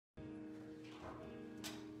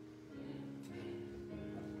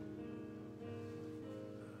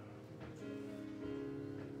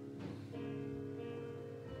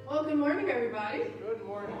Well, good morning, everybody. Good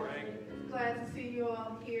morning. Glad to see you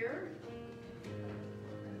all here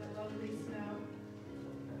in the lovely snow.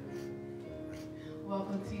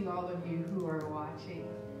 Welcome to all of you who are watching.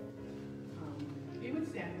 If you would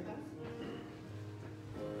stand with us.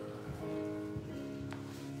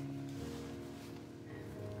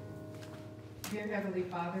 Dear Heavenly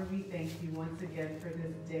Father, we thank you once again for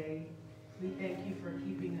this day. We thank you for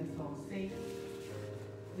keeping us all safe.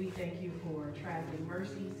 We thank you for traveling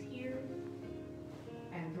mercies here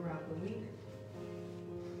and throughout the week.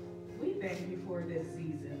 We thank you for this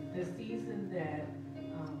season that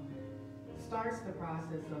starts the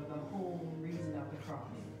process of the whole reason of the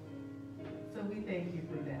cross. So we thank you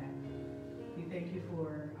for that. We thank you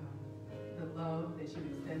for the love that you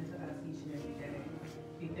extend to us each and every day.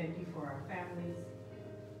 We thank you for our families.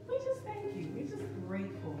 We just thank you. We're just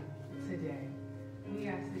grateful today. We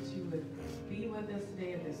ask that you would be with us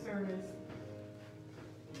today in this service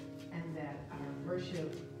and that our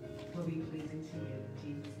worship will be pleasing to you.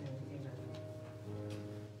 In Jesus' name, amen.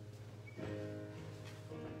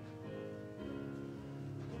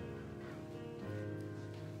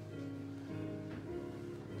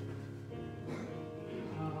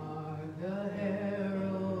 The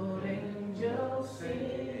herald angels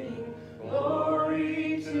sing,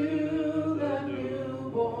 glory to the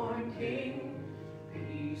newborn King.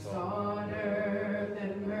 Peace on earth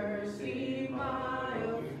and mercy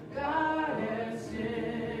mild, God and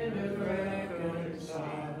sinner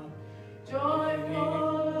reconciled. Joyful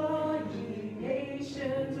all ye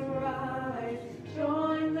nations rise,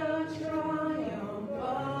 join the triumph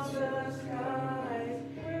of the skies.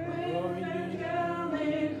 With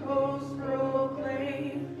angelic hosts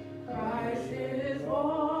proclaim, Christ is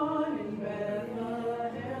born in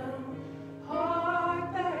Bethlehem. Hark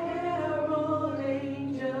the herald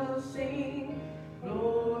angels sing,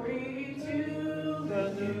 glory to the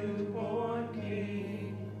newborn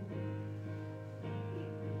King.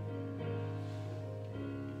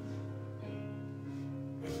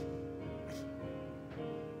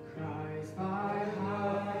 Christ by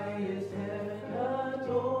highest heaven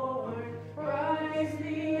adored, Christ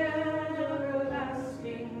the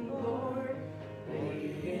everlasting Lord.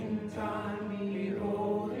 Late in time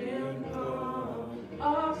behold him come,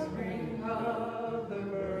 offspring of the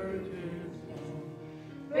Virgin's womb.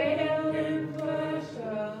 Veiled in flesh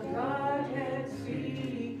of Godhead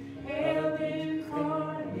see, hail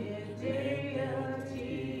incarnate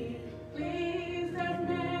deity. Pleased that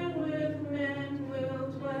men with men will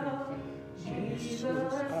dwell,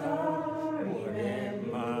 Jesus our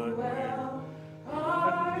Emmanuel.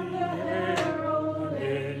 Hark the herald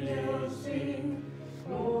angels sing,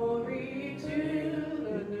 glory to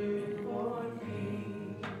the newborn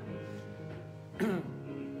King.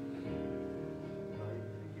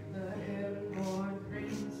 The heaven-born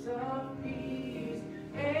Prince of Peace,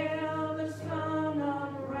 hail the Son of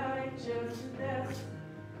Righteousness.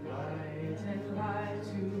 Light and life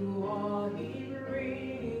to all he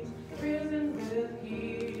brings, risen with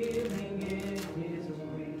healing in his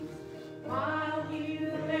wings. While he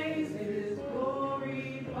lays his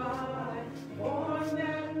glory by, born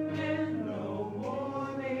that men no more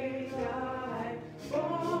may die,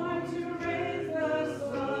 born to raise the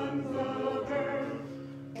sons of earth,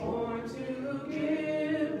 born to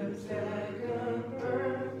give them second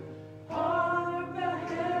birth. Hark the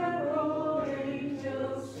herald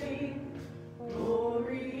angels sing,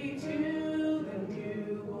 glory to the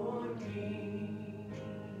newborn King.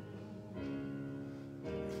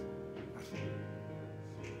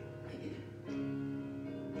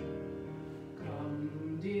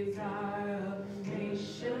 Come, desire of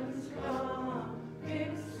nations, come,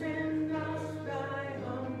 fix in us thy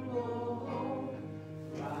humble home.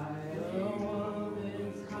 By the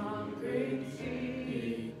woman's concrete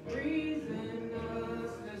seed, reason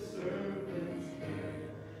us the serpent's head.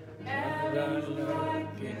 Adam's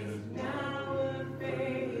likeness now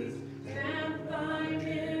effaced, stamp thine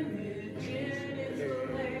image in its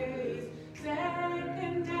place.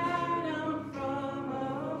 Second Adam from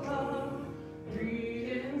above,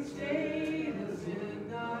 reinstate us in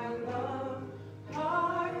thy love.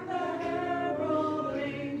 Hark the herald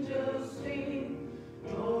angels sing,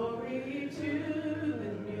 glory to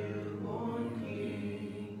the newborn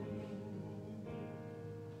King.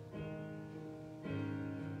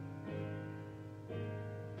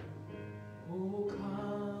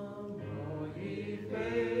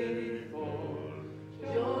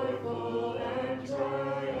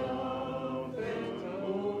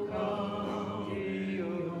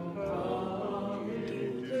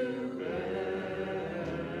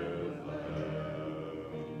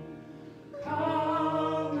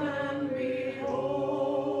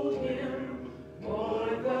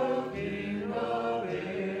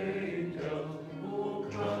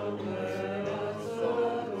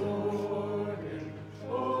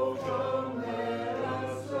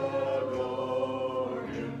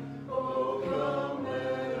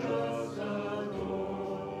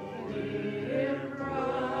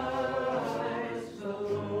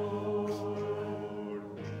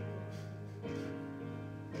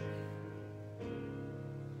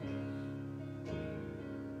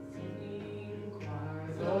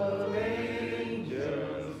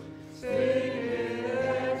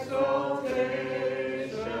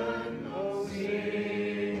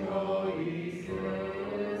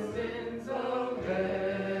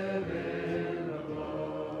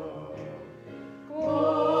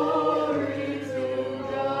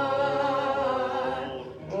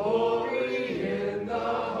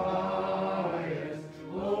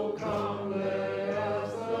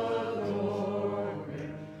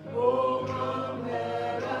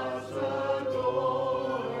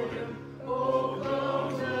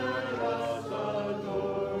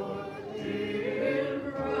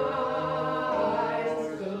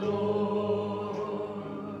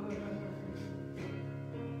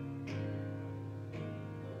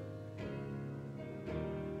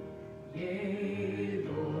 Yea,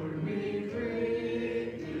 Lord, we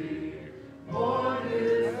bring thee. Born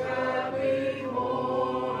this happy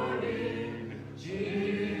morning,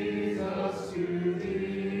 Jesus, to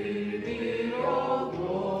thee be all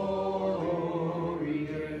glory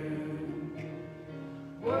due.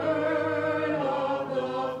 Word of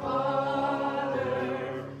the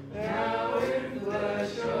Father, now in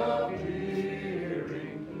flesh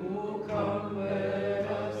appearing. Oh, come,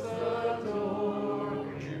 let us adore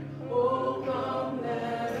him. Oh, come,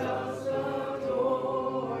 let us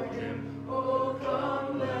adore him. Oh,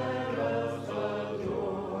 come, let us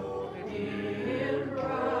adore him.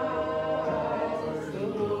 Christ the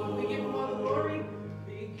Lord.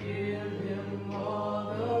 We give him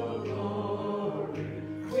all the glory.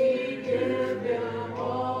 We give him all the glory. We give him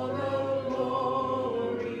all the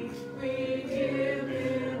glory. We give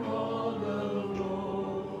him all the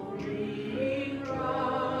glory.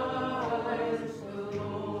 Christ the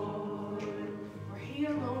Lord. For he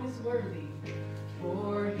alone is worthy.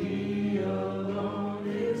 For he alone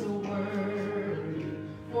is worthy.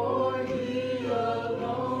 For he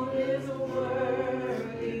alone is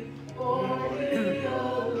worthy. For he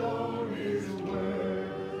alone is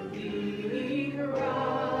worthy.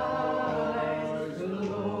 Christ the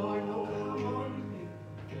Lord.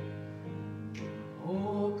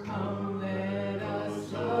 Oh, come, let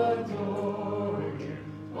us adore him.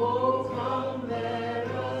 Oh, come, let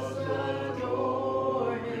us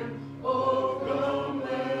adore him. Oh, come,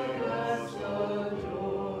 let us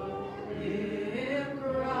adore him.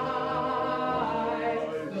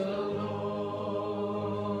 Christ the Lord.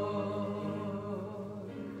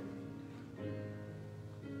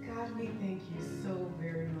 God, we thank you so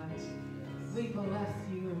very much. We bless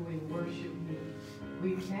you and we worship you.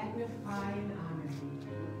 We magnify and honor you.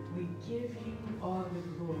 We give you all the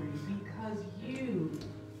glory because you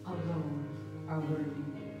alone are worthy.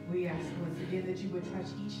 We ask once again that you would touch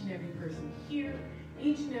each and every person here,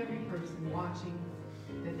 each and every person watching,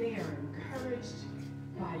 that they are encouraged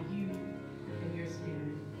by you and your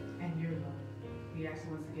spirit and your love. We ask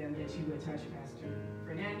once again that you would touch Pastor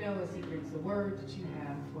Fernando as he brings the word that you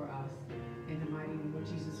have for us. In the mighty name of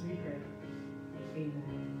Jesus we pray.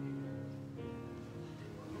 Amen.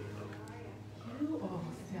 You all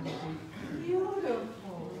sound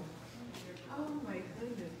beautiful. Oh my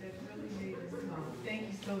goodness, that really made us smile. Thank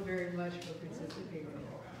you so very much for participating.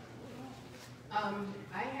 I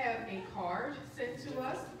have a card sent to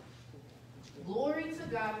us. Glory to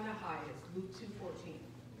God in the highest, Luke 2:14.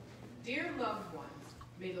 Dear loved ones,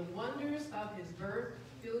 may the wonders of his birth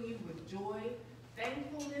fill you with joy,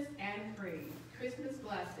 thankfulness, and praise. Christmas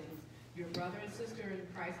blessings. Your brother and sister in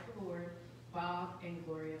Christ the Lord, Bob and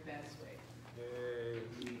Gloria Basway.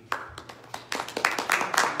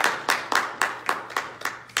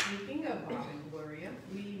 Speaking of Bob and Gloria,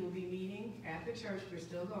 we will be meeting at the church. We're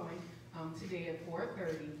still going today at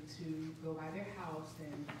 4:30 to go by their house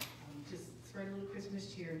and just spread a little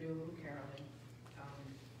Christmas cheer and do a little caroling.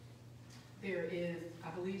 There is, I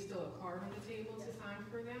believe, still a card on the table to sign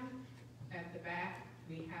for them. At the back,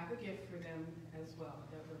 we have a gift for them as well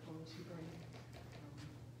that we're going to bring.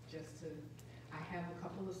 I have a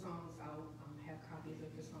couple of songs. I'll have copies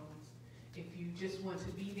of the songs. If you just want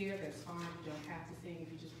to be there, that's fine. You don't have to sing.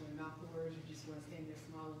 If you just want to mouth the words, you just want to stand there,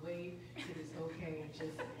 smile, and wave, it is okay.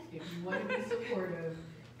 Just if you want to be supportive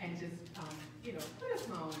and just put a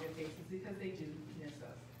smile on their faces because they do miss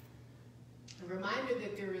us. A reminder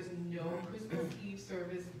that there is no Christmas Eve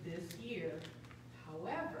service this year.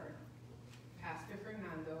 However, Pastor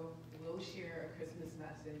Fernando will share a Christmas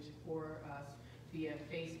message for us via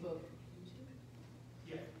Facebook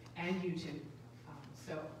and YouTube.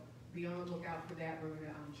 So be on the lookout for that. We're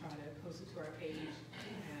going to try to post it to our page,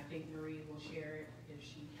 and I think Marie will share it if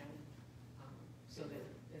she can, so that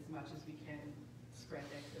as much as we can spread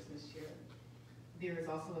that Christmas cheer. There is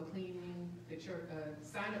also a cleaning the church,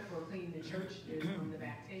 sign up for cleaning the church is on the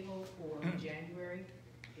back table for January,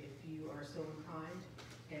 if you are so inclined,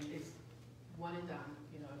 and it's one and done.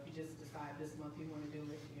 If you just decide this month you want to do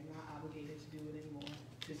it, you're not obligated to do it anymore.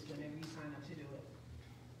 Just whenever you sign up to do it.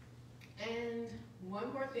 And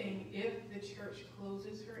one more thing, if the church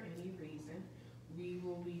closes for any reason, we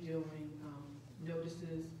will be doing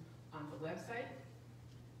notices on the website.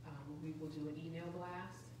 We will do an email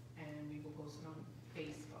blast, and we will post it on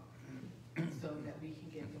Facebook so that we can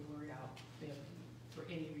get the word out if for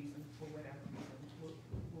any reason, for whatever reason,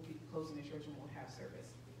 we'll be closing the church and won't have service.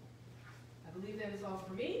 I believe that is all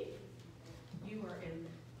for me. You are in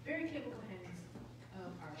very capable hands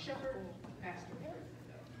of our shepherd, Pastor Fernando.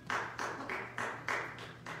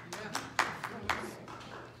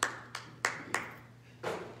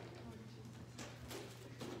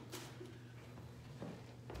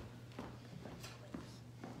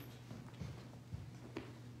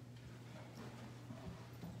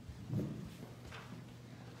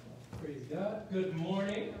 God. Good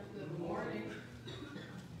morning. Good morning.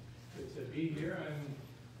 Good to be here. I'm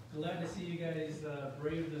glad to see you guys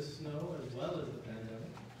brave the snow as well as the pandemic.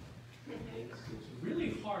 It's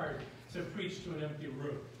really hard to preach to an empty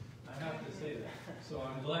room. I have to say that. So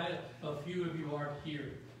I'm glad a few of you are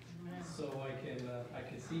here, so I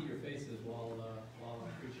can see your faces while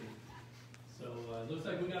I'm preaching. So it looks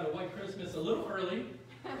like we got a white Christmas a little early.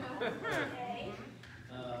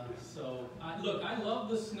 So I love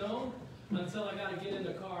the snow until I got to get in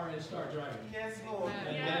the car and start driving. Yes, Lord.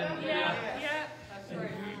 And That's right.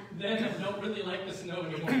 then I don't really like the snow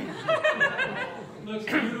anymore. Looks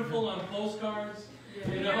beautiful on postcards,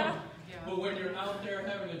 you know, Yeah. but when you're out there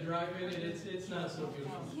having to drive in it, it's not so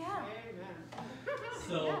beautiful. Yeah.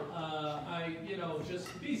 So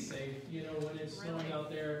just be safe, when it's snowing out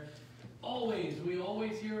there. We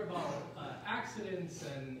always hear about accidents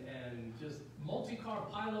and just multi-car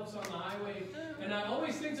pileups on the highway. And I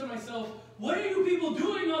always think to myself, what are you people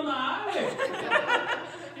doing on the highway?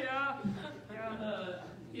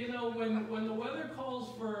 When the weather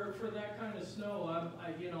calls for that kind of snow,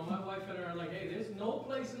 my wife and I are like, hey, there's no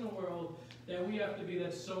place in the world that we have to be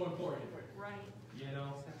that's so important. Right.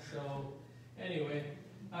 So anyway,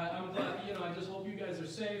 I'm glad, I just hope you guys are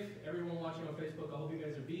safe. Everyone watching on Facebook, I hope you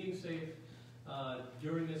guys are being safe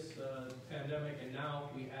during this pandemic. And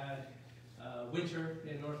now we add winter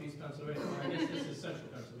in northeast Pennsylvania. I guess this is central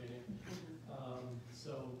Pennsylvania.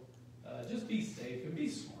 Just be safe and be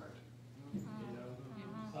smart.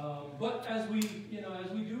 But as we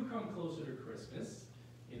do come closer to Christmas,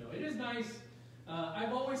 it is nice.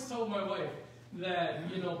 I've always told my wife that,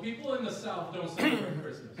 people in the South don't celebrate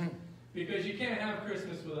Christmas because you can't have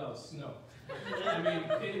Christmas without snow. I mean,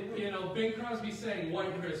 Bing Crosby sang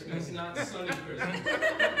White Christmas, not Sunny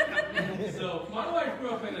Christmas. So my wife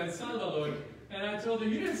grew up in El Salvador, and I told her,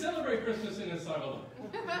 you didn't celebrate Christmas in El Salvador.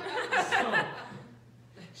 So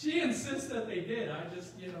she insists that they did. I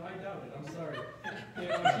just, I doubt it. I'm sorry.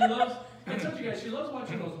 I told you guys, she loves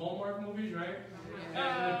watching those Hallmark movies, right?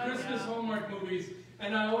 And the Christmas Hallmark movies.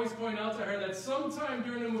 And I always point out to her that sometime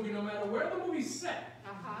during the movie, no matter where the movie's set,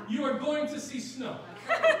 you are going to see snow.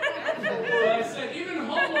 So I said, even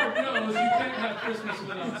Hallmark knows you can't have Christmas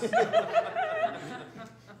without snow.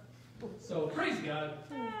 So praise God.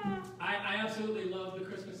 I absolutely love the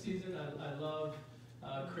Christmas season. I love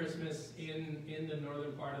Christmas in the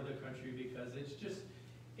northern part of the country because it's just,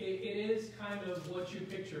 it is kind of what you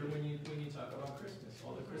picture when you talk about Christmas.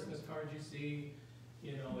 All the Christmas cards you see,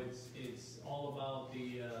 it's all about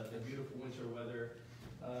the beautiful winter weather.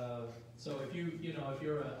 So if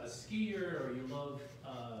you're a skier or you love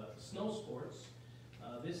snow sports,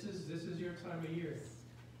 this is your time of year.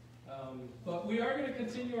 But we are going to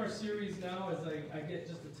continue our series now as I get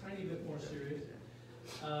just a tiny bit more serious.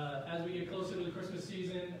 As we get closer to the Christmas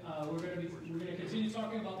season, we're going to continue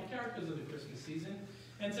talking about the characters of the Christmas season.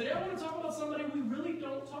 And today I want to talk about somebody we really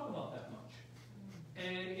don't talk about that much.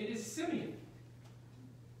 And it is Simeon.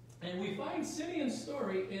 And we find Simeon's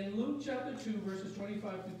story in Luke chapter 2, verses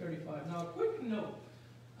 25 through 35. Now, a quick note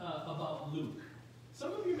about Luke.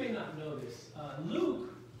 Some of you may not know this.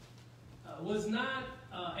 Luke was not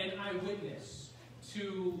an eyewitness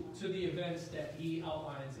to the events that he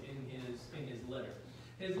outlines in his letter.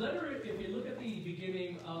 His letter, if you look at the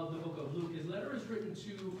beginning of the book of Luke, his letter is written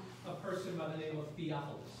to a person by the name of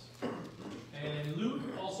Theophilus. And Luke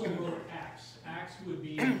also wrote Acts. Acts would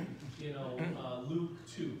be, Luke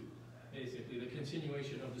 2, basically, the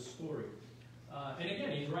continuation of the story. And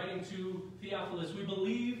again, he's writing to Theophilus. We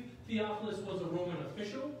believe Theophilus was a Roman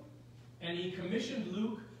official, and he commissioned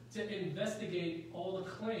Luke to investigate all the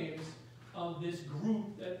claims of this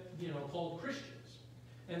group that, called Christians.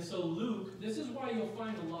 And so Luke, this is why you'll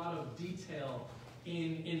find a lot of detail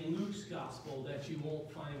in Luke's gospel that you won't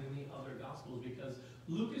find in the other gospels, because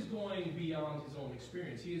Luke is going beyond his own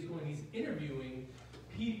experience. He's interviewing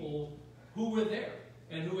people who were there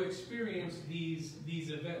and who experienced these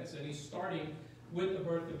events. And he's starting with the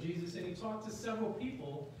birth of Jesus, and he talked to several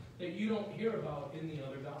people that you don't hear about in the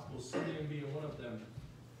other gospels, Simeon being one of them.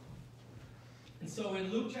 And so in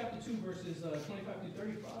Luke chapter 2, verses 25 to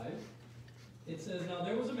 35, it says, Now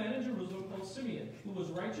there was a man in Jerusalem called Simeon, who was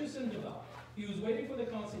righteous and devout. He was waiting for the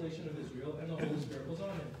consolation of Israel, and the Holy Spirit was on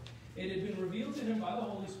him. It had been revealed to him by the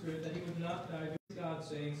Holy Spirit that he would not die. God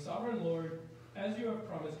saying, Sovereign Lord, as you have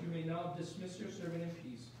promised, you may now dismiss your servant in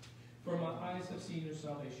peace, for my eyes have seen your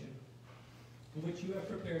salvation, which you have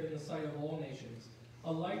prepared in the sight of all nations,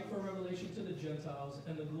 a light for revelation to the Gentiles,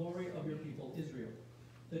 and the glory of your people Israel.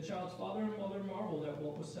 The child's father and mother marveled at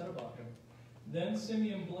what was said about him. Then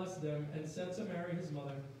Simeon blessed them and said to Mary his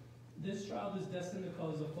mother, This child is destined to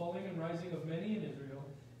cause the falling and rising of many in Israel,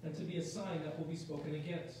 and to be a sign that will be spoken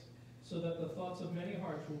against, so that the thoughts of many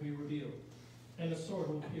hearts will be revealed, and a sword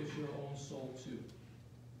will pierce your own soul too.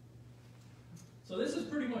 So this is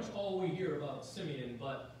pretty much all we hear about Simeon,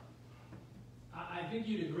 but I think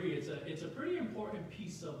you'd agree it's a pretty important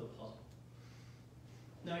piece of the puzzle.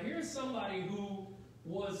 Now here's somebody who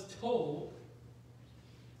was told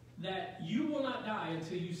that you will not die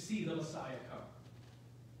until you see the Messiah come.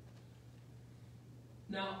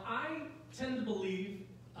 Now I tend to believe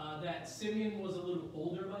that Simeon was a little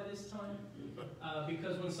older by this time,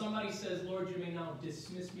 because when somebody says, Lord, you may now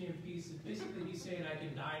dismiss me in peace, basically he's saying I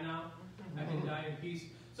can die now, I can die in peace.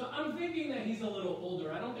 So I'm thinking that he's a little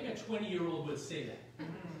older. I don't think a 20-year-old would say that.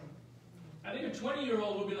 I think a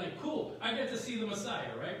 20-year-old would be like, cool, I get to see the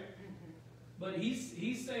Messiah, right? But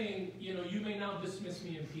he's saying, you know, you may now dismiss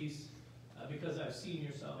me in peace because I've seen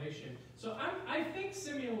your salvation. So I think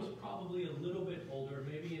Simeon was probably a little bit older,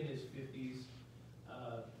 maybe in his 50s,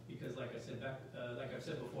 because like I've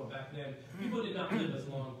said before, back then, people did not live as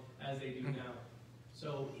long as they do now.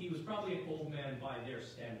 So he was probably an old man by their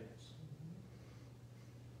standards.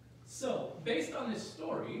 So, based on this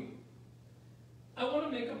story, I want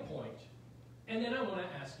to make a point, and then I want to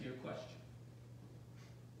ask you a question.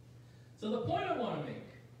 So the point I want to make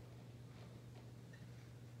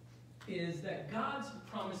is that God's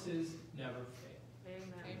promises never fail.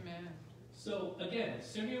 Amen. So again,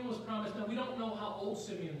 Simeon was promised. Now we don't know how old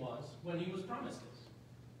Simeon was when he was promised this.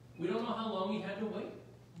 We don't know how long he had to wait.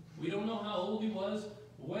 We don't know how old he was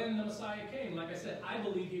when the Messiah came. Like I said, I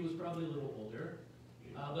believe he was probably a little older.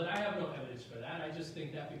 But I have no evidence for that. I just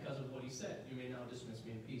think that because of what he said. You may now dismiss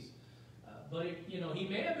me in peace. He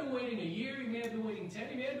may have been waiting a year, he may have been waiting 10,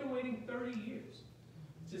 he may have been waiting 30 years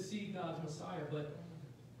to see God's Messiah. But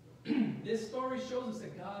this story shows us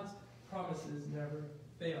that God's promises never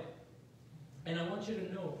fail. And I want you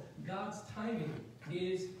to know, God's timing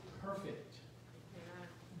is perfect.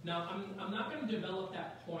 Now, I'm not going to develop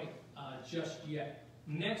that point just yet.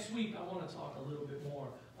 Next week, I want to talk a little bit more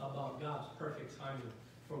about God's perfect timing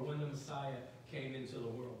for when the Messiah came into the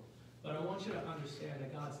world. But I want you to understand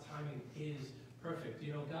that God's timing is perfect.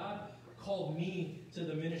 You know, God called me to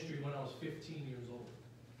the ministry when I was 15 years old.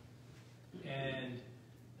 And,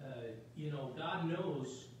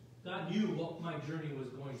 God knew what my journey was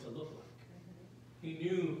going to look like. He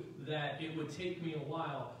knew that it would take me a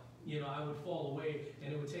while. I would fall away,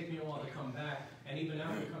 and it would take me a while to come back. And even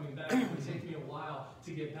after coming back, it would take me a while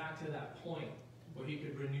to get back to that point where he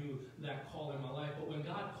could renew that call in my life. But when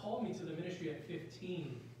God called me to the ministry at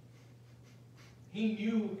 15, he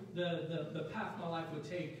knew the path my life would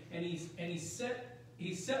take, and he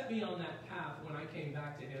set me on that path when I came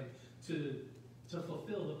back to him to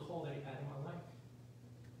fulfill the call that he had in my life.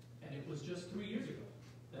 And it was just 3 years ago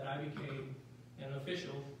that I became an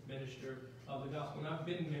official minister of the gospel. And I've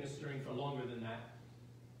been ministering for longer than that.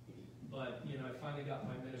 But, I finally got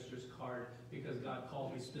my minister's card because God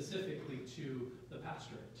called me specifically to the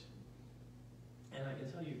pastorate. And I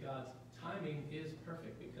can tell you, God's timing is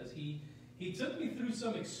perfect because he took me through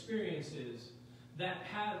some experiences that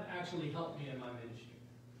have actually helped me in my ministry.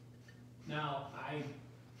 Now, I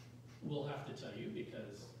will have to tell you,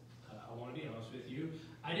 because I want to be honest with you,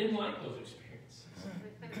 I didn't like those experiences.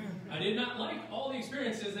 I did not like all the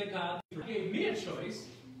experiences that God gave me a choice.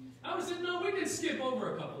 I would have said, no, we could skip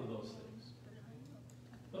over a couple of those things.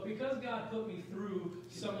 But because God put me through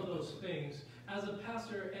some of those things, as a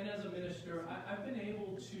pastor and as a minister, I've been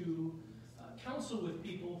able to counsel with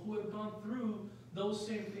people who have gone through those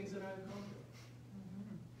same things that I've gone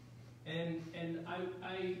through. And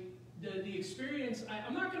the experience,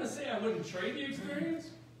 I'm not going to say I wouldn't trade the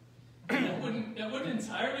experience. That wouldn't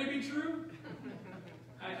entirely be true.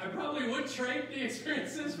 I probably would trade the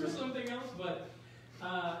experiences for something else, but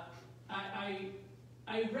I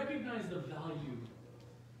recognize the value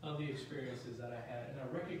of the experiences that I had, and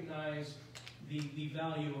I recognize the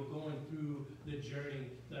value of going through the journey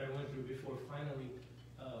that I went through before finally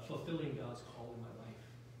fulfilling God's call in my life.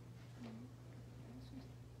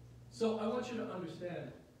 So I want you to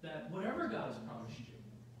understand that whatever God has promised you,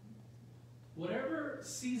 whatever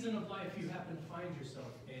season of life you happen to find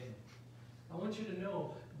yourself in, I want you to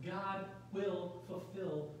know God will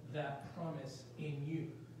fulfill that promise in you.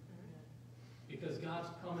 Because God's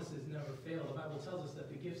promises never fail. The Bible tells us that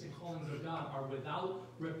the gifts and callings of God are without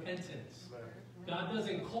repentance. God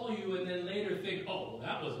doesn't call you and then later think, oh, well,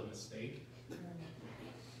 that was a mistake.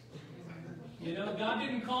 God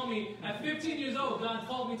didn't call me at 15 years old. God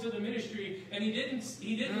called me to the ministry, and He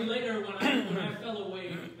didn't later when I fell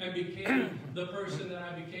away and became the person that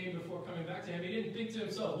I became before coming back to Him. He didn't think to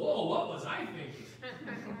Himself, whoa, what was I thinking?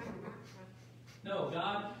 No,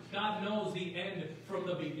 God knows the end from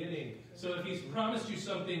the beginning. So if He's promised you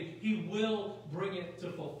something, He will bring it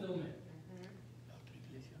to fulfillment.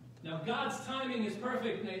 Now, God's timing is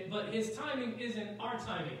perfect, but His timing isn't our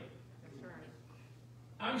timing.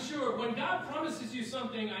 I'm sure when God promises you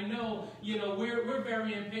something, I know, we're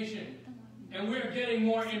very impatient. And we're getting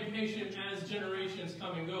more impatient as generations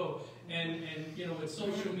come and go. And with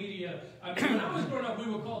social media, I mean, when I was growing up,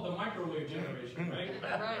 we were called the microwave generation, right?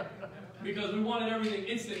 Right. Because we wanted everything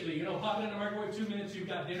instantly. Pop it in the microwave, 2 minutes, you've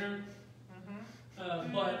got dinner.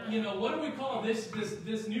 But, what do we call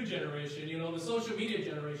this new generation? The social media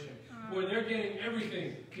generation, where they're getting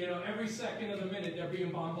everything. Every second of the minute, they're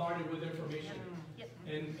being bombarded with information.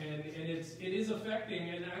 And it is affecting,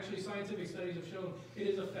 and actually scientific studies have shown, it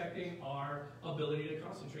is affecting our ability to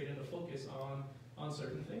concentrate and to focus on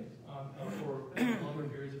certain things for longer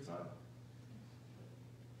periods of time.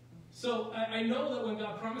 So I know that when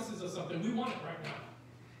God promises us something, we want it right now.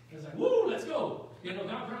 It's like, woo, let's go.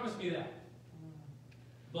 God promised me that.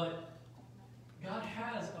 But God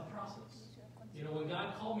has a process. When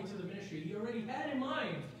God called me to the ministry, He already had in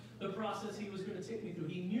mind the process He was going to take me through.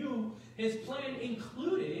 He knew His plan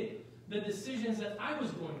included the decisions that I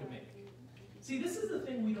was going to make. See, this is the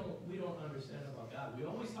thing we don't understand about God. We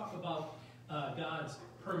always talk about God's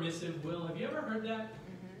permissive will. Have you ever heard that?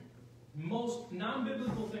 Most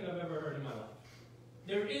non-biblical thing I've ever heard in my life.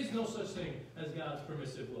 There is no such thing as God's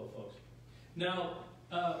permissive will, folks. Now,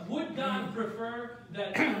 would God prefer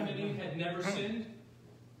that Adam and Eve had never sinned?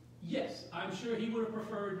 Yes, I'm sure He would have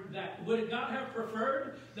preferred that. Would God have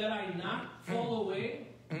preferred that I not fall away?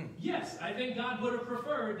 Yes, I think God would have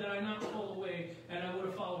preferred that I not fall away and I would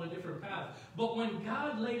have followed a different path. But when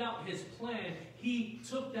God laid out His plan, He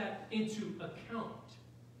took that into account.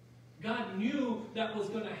 God knew that was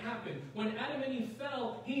going to happen. When Adam and Eve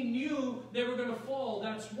fell, He knew they were going to fall.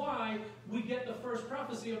 That's why we get the first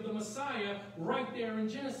prophecy of the Messiah right there in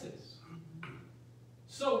Genesis.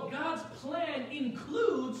 So God's plan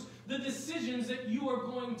includes the decisions that you are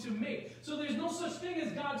going to make. So there's no such thing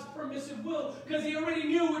as God's permissive will, because He already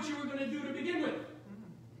knew what you were going to do to begin with.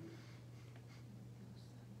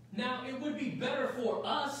 Now, it would be better for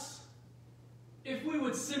us if we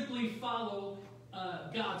would simply follow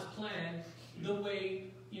God's plan the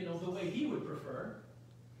way He would prefer.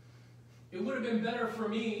 It would have been better for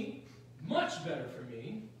me, much better for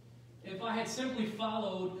me, if I had simply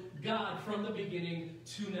followed God from the beginning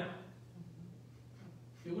to now.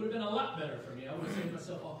 It would have been a lot better for me. I would have saved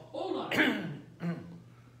myself a whole lot of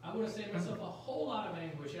I would have saved myself a whole lot of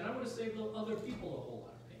anguish, and I would have saved other people a whole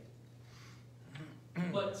lot of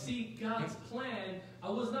pain. But see, God's plan, I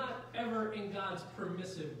was not ever in God's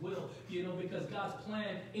permissive will, because God's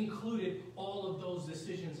plan included all of those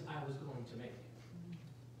decisions I was going to make.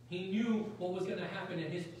 He knew what was going to happen,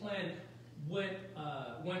 and His plan went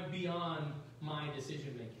beyond my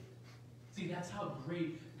decision making. See, that's how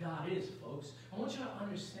great God is, folks. I want you to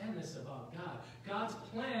understand this about God. God's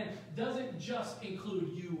plan doesn't just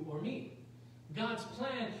include you or me. God's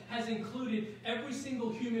plan has included every single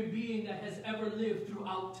human being that has ever lived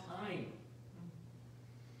throughout time.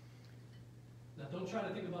 Now, don't try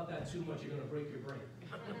to think about that too much. You're going to break your brain.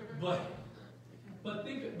 But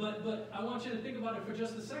I want you to think about it for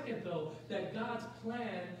just a second, though, that God's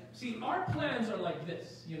plan, see, our plans are like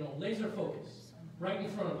this, laser focus. Right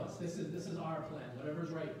in front of us. This is our plan.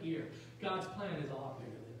 Whatever's right here. God's plan is a lot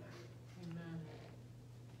bigger than that. Amen.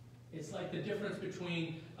 It's like the difference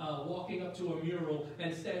between walking up to a mural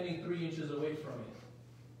and standing 3 inches away from it.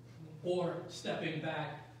 Or stepping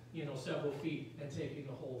back, several feet and taking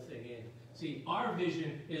the whole thing in. See, our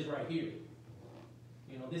vision is right here.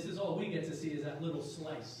 This is all we get to see is that little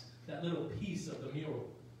slice, that little piece of the mural.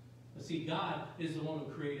 But see, God is the one who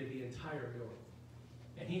created the entire mural.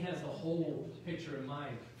 And He has the whole picture in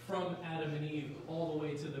mind, from Adam and Eve all the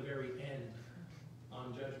way to the very end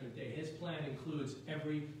on Judgment Day. His plan includes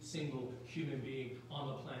every single human being on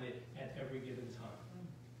the planet at every given time.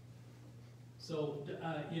 So,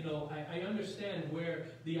 I understand where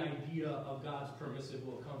the idea of God's permissive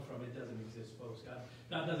will come from. It doesn't exist, folks.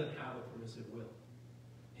 God doesn't have a permissive will.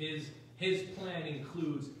 His plan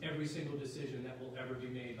includes every single decision that will ever be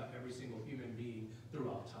made by every single human being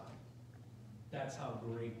throughout time. That's how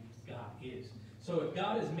great God is. So if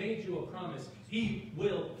God has made you a promise, He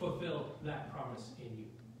will fulfill that promise in you.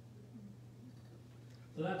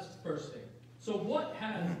 So that's the first thing. So what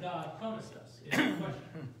has God promised us is the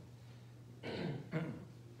question.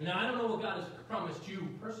 Now, I don't know what God has promised you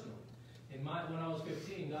personally. When I was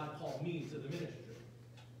 15, God called me to the ministry.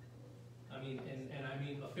 I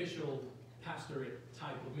mean official pastorate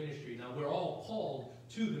type of ministry. Now, we're all called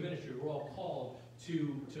to the ministry. We're all called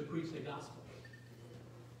to preach the gospel.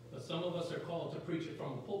 But some of us are called to preach it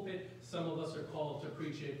from the pulpit. Some of us are called to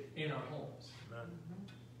preach it in our homes.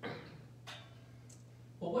 Amen.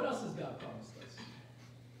 But what else has God promised us?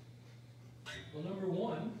 Well, number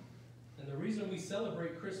one, and the reason we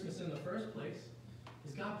celebrate Christmas in the first place,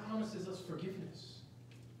 is God promises us forgiveness.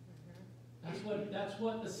 That's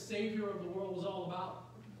what the Savior of the world was all about.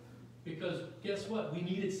 Because guess what? We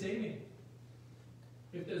needed saving.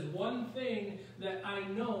 If there's one thing that I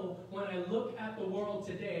know when I look at the world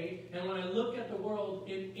today, and when I look at the world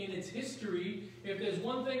in its history, if there's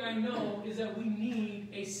one thing I know is that we need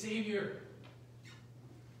a Savior.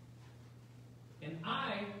 And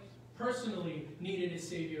I personally needed a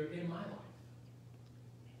Savior in my life.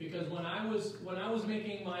 Because when I was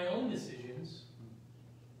making my own decisions,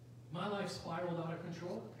 my life spiraled out of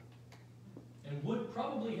control. And would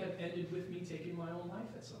probably have ended with me taking my own life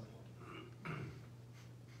at some point.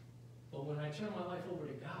 But when I turned my life over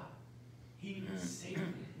to God, He saved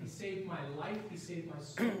me. He saved my life. He saved my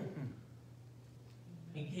soul.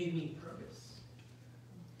 He gave me purpose.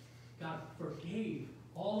 God forgave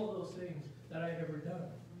all of those things that I had ever done.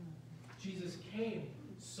 Jesus came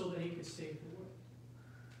so that He could save the world.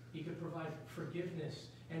 He could provide forgiveness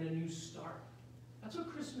and a new start. That's what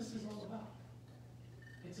Christmas is all about.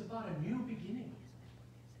 It's about a new beginning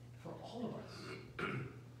for all of us.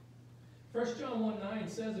 1 John 1:9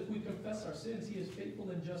 says, if we confess our sins, He is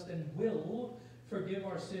faithful and just and will forgive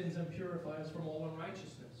our sins and purify us from all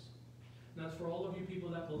unrighteousness. And that's for all of you people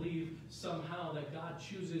that believe somehow that God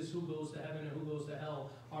chooses who goes to heaven and who goes to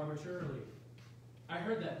hell arbitrarily. I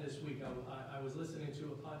heard that this week. I was listening to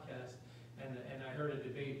a podcast, and I heard a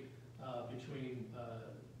debate between,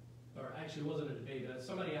 or actually it wasn't a debate.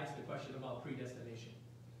 Somebody asked a question about predestination.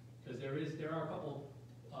 Because there are a couple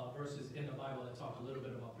verses in the Bible that talk a little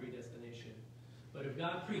bit about predestination. But if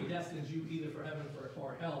God predestines you either for heaven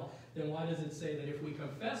or hell, then why does it say that if we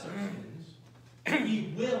confess our sins,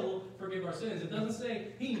 He will forgive our sins? It doesn't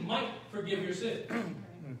say He might forgive your sins.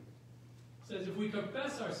 It says if we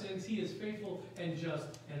confess our sins, He is faithful and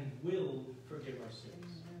just and will forgive our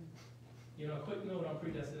sins. You know, a quick note on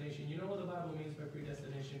predestination. You know what the Bible means by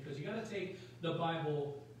predestination? Because you got to take the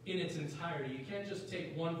Bible in its entirety. You can't just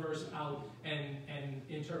take one verse out and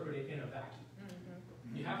interpret it in a vacuum.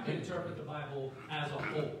 You have to interpret the Bible as a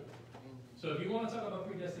whole. So if you want to talk about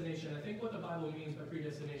predestination, I think what the Bible means by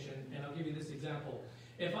predestination, and I'll give you this example.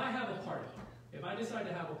 If I have a party, if I decide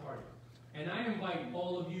to have a party, and I invite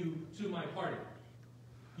all of you to my party,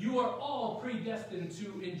 you are all predestined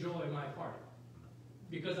to enjoy my party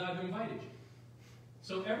because I've invited you.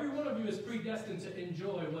 So every one of you is predestined to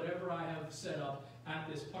enjoy whatever I have set up at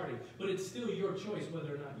this party. But it's still your choice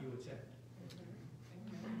whether or not you attend.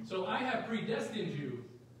 So I have predestined you.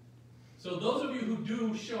 So those of you who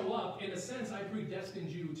do show up, in a sense, I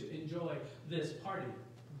predestined you to enjoy this party.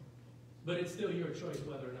 But it's still your choice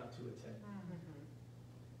whether or not to attend.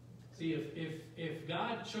 See, if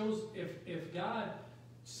God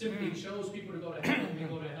simply chose people to go to heaven and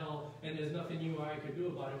go to hell, and there's nothing you or I could do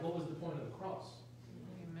about it, what was the point of the cross?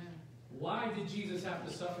 Amen. Why did Jesus have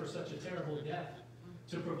to suffer such a terrible death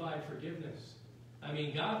to provide forgiveness? I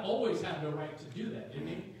mean, God always had the right to do that, didn't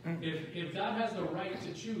He? If God has the right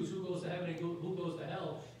to choose who goes to heaven and who goes to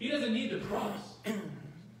hell, He doesn't need the cross.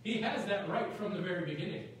 He has that right from the very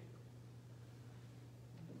beginning.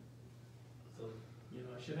 So, you know,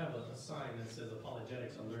 I should have a sign that says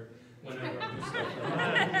apologetics alert whenever I do stuff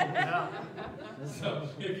like that. So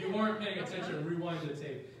if you weren't paying attention, rewind the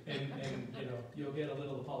tape, and you know, you'll get a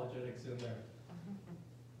little apologetics in there.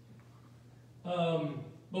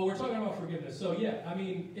 But we're talking about forgiveness. So yeah, I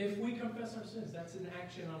mean, if we confess our sins, that's an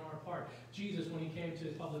action on our part. Jesus, when He came to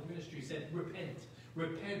His public ministry, said, repent.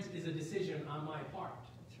 Repent is a decision on my part.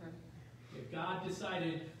 That's right. If God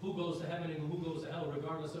decided who goes to heaven and who goes to hell,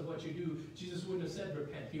 regardless of what you do, Jesus wouldn't have said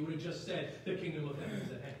repent. He would have just said, the kingdom of heaven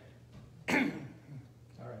is at hand.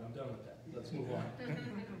 All right, I'm done with that. Let's move on.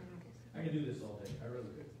 I can do this all day. I really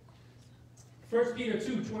could. 1 Peter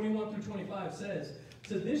 2:21-25 says,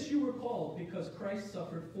 to this you were called, because Christ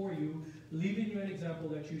suffered for you, leaving you an example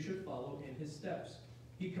that you should follow in His steps.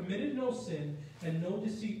 He committed no sin, and no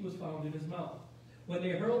deceit was found in His mouth. When they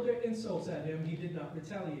hurled their insults at Him, He did not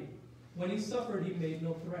retaliate. When He suffered, He made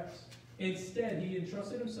no threats. Instead, He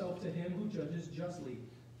entrusted Himself to Him who judges justly.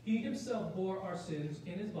 He Himself bore our sins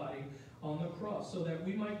in His body on the cross, so that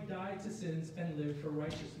we might die to sins and live for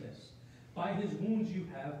righteousness. By His wounds you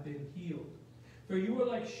have been healed. For you were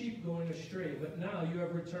like sheep going astray, but now you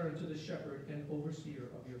have returned to the shepherd and overseer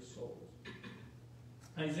of your souls.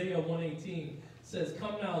 Isaiah 1:18 says,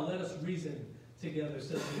 come now, let us reason. together,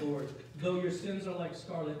 says the Lord. Though your sins are like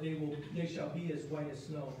scarlet, they shall be as white as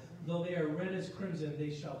snow. Though they are red as crimson, they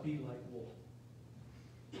shall be like wool.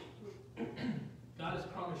 God has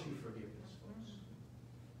promised you forgiveness, folks.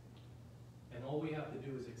 And all we have to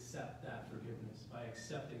do is accept that forgiveness by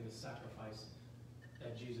accepting the sacrifice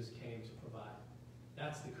that Jesus came to provide.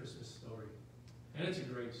 That's the Christmas story. And it's a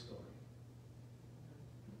great story.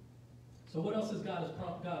 So what else has God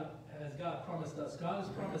promised us? God has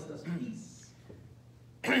promised us peace.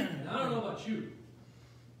 And I don't know about you.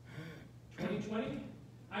 2020,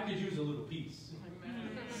 I could use a little peace.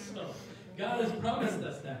 So God has promised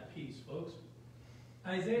us that peace, folks.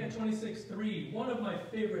 Isaiah 26:3, one of my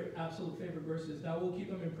absolute favorite verses. Thou wilt keep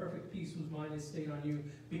them in perfect peace whose mind is stayed on you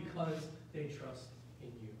because they trust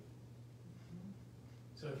in you.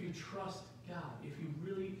 So if you trust God, if you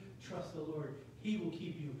really trust the Lord, He will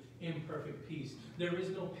keep you in perfect peace. There is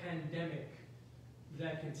no pandemic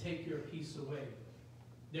that can take your peace away.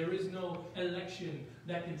 There is no election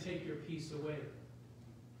that can take your peace away.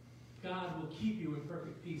 God will keep you in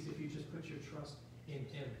perfect peace if you just put your trust in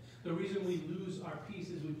Him. The reason we lose our peace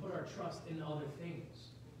is we put our trust in other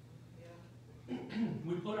things. Yeah.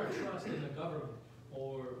 We put our trust in the government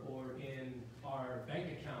or in our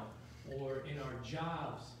bank account or in our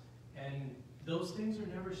jobs. And those things are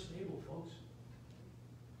never stable, folks.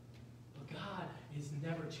 But God is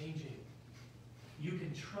never changing. You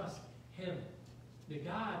can trust Him. The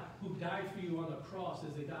God who died for you on the cross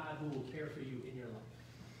is the God who will care for you in your life.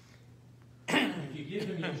 If you give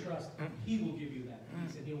Him your trust, He will give you that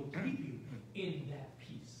peace, and He will keep you in that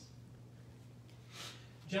peace.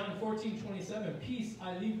 John 14:27, peace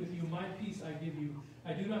I leave with you, my peace I give you.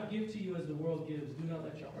 I do not give to you as the world gives. Do not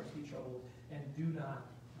let your hearts be troubled, and do not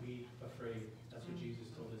be afraid. That's what Jesus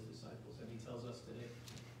told His disciples, and He tells us today.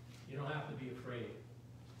 You don't have to be afraid.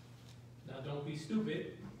 Now, don't be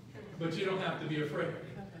stupid, but you don't have to be afraid.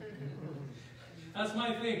 That's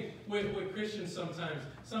my thing with Christians sometimes.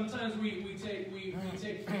 Sometimes we take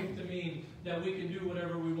faith to mean that we can do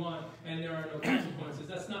whatever we want and there are no consequences.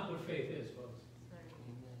 That's not what faith is, folks.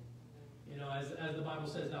 You know, as the Bible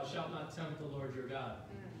says, thou shalt not tempt the Lord your God.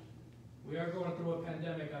 We are going through a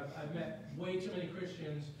pandemic. I've met way too many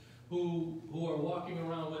Christians who are walking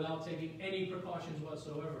around without taking any precautions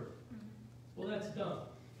whatsoever. Well, that's dumb.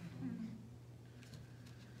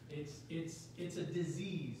 It's a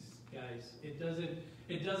disease, guys. It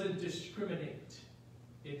doesn't discriminate.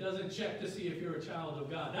 It doesn't check to see if you're a child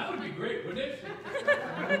of God. That would be great, wouldn't it?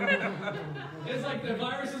 It's like the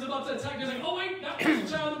virus is about to attack. It's like, oh wait, that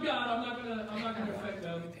was a child of God. I'm not gonna infect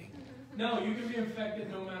them. No, you can be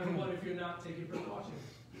infected no matter what if you're not taking precautions.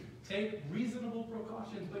 Take reasonable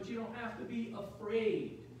precautions, but you don't have to be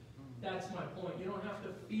afraid. That's my point. You don't have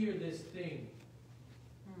to fear this thing.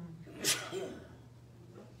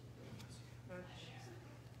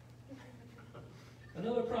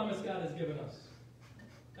 Another promise God has given us.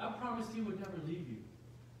 God promised He would never leave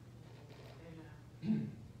you.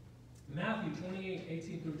 Matthew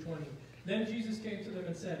 28:18-20. Then Jesus came to them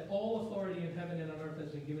and said, all authority in heaven and on earth has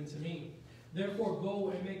been given to me. Therefore go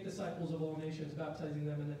and make disciples of all nations, baptizing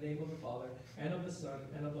them in the name of the Father, and of the Son,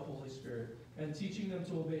 and of the Holy Spirit, and teaching them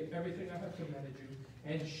to obey everything I have commanded you.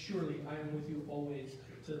 And surely I am with you always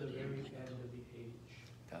to the very end of the age.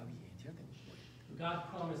 God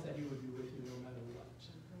promised that He would be with you no matter what.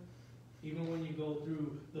 Even when you go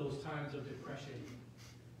through those times of depression,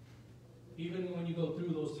 even when you go through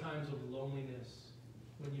those times of loneliness,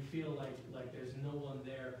 when you feel like there's no one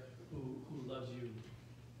there who loves you,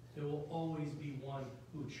 there will always be one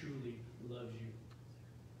who truly loves you.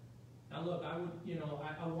 Now look,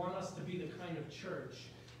 I want us to be the kind of church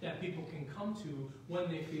that people can come to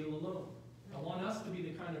when they feel alone. I want us to be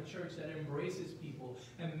the kind of church that embraces people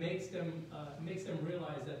and makes them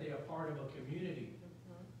realize that they are part of a community.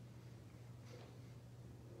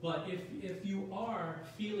 But if you are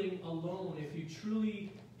feeling alone, if you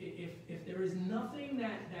truly, if there is nothing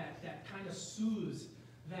that kind of soothes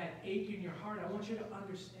that ache in your heart, I want you to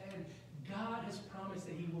understand God has promised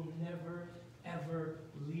that He will never, ever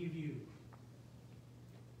leave you.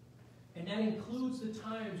 And that includes the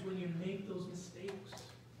times when you make those mistakes.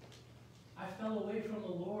 I fell away from the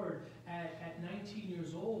Lord at 19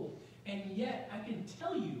 years old, and yet I can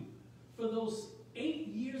tell you, for those 8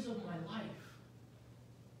 years of my life,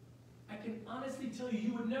 I can honestly tell you,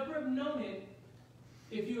 you would never have known it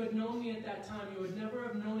if you had known me at that time. You would never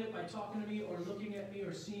have known it by talking to me or looking at me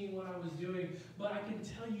or seeing what I was doing. But I can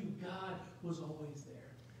tell you God was always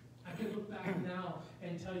there. I can look back now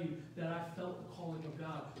and tell you that I felt the calling of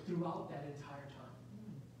God throughout that entire time.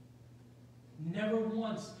 Never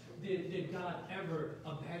once did God ever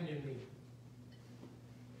abandon me.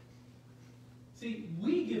 See,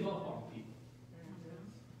 we give up on people.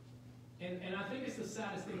 And I think it's the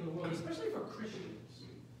saddest thing in the world, especially for Christians.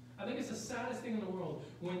 I think it's the saddest thing in the world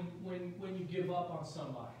when you give up on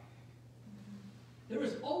somebody. There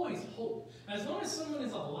is always hope. As long as someone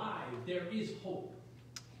is alive, there is hope.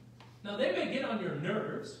 Now, they may get on your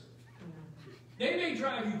nerves. They may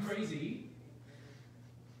drive you crazy.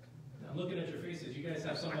 I'm looking at your faces. You guys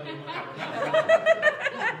have somebody in mind.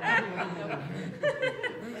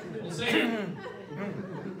 Don't say it.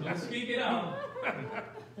 Don't speak it out.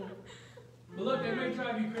 But look, they may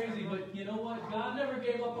drive you crazy, but you know what? God never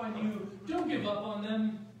gave up on you. Don't give up on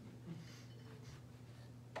them.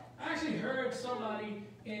 I actually heard somebody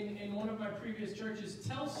in one of my previous churches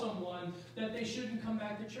tell someone that they shouldn't come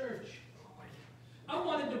back to church.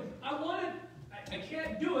 I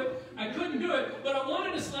can't do it. I couldn't do it, but I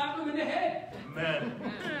wanted to slap him in the head. Amen.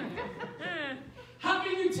 How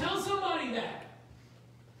can you tell somebody that?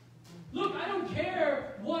 Look, I don't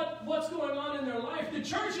care what's going on in their life. The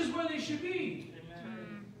church is where they should be.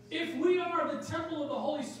 Amen. If we are the temple of the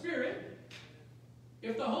Holy Spirit,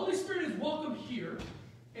 if the Holy Spirit is welcome here,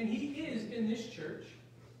 and He is in this church,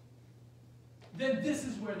 then this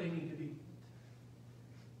is where they need to be.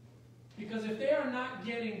 Because if they are not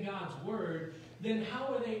getting God's word, then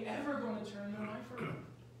how are they ever going to turn their life around?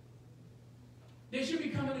 They should be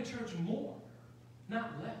coming to church more,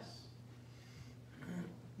 not less.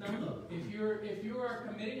 Now look, if you are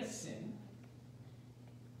committing a sin,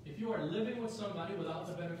 if you are living with somebody without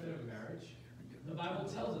the benefit of marriage, the Bible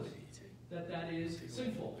tells us that that is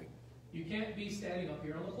sinful. You can't be standing up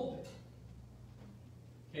here on the pulpit.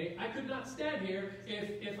 Okay? I could not stand here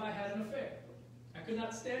if I had an affair. I could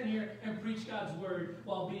not stand here and preach God's word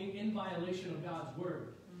while being in violation of God's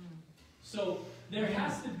word. So there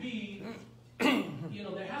has to be,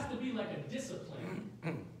 there has to be like a discipline.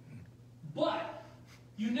 But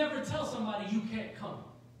you never tell somebody you can't come.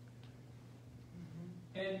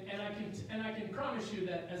 And I can promise you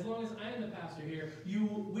that as long as I am the pastor here,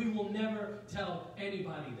 we will never tell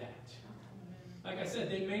anybody that. Like I said,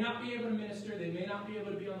 they may not be able to minister, they may not be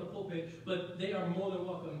able to be on the pulpit, but they are more than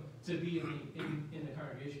welcome to be in the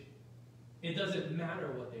congregation. It doesn't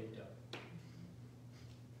matter what they've done.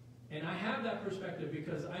 And I have that perspective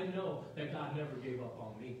because I know that God never gave up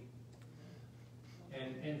on me.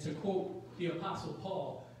 And to quote the Apostle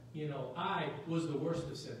Paul, I was the worst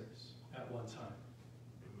of sinners at one time.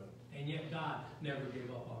 And yet God never gave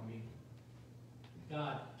up on me.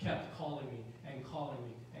 God kept calling me and calling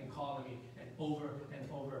me and calling me. And over and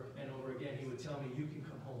over and over again, He would tell me, you can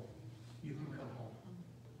come home. You can come home.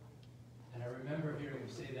 And I remember hearing Him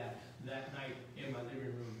say that night in my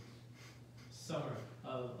living room, summer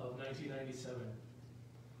of 1997.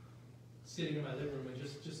 Sitting in my living room and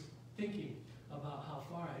just thinking about how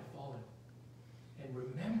far I had fallen. And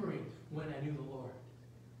remembering when I knew the Lord.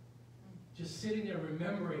 Just sitting there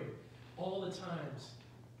remembering all the times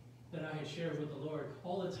that I had shared with the Lord,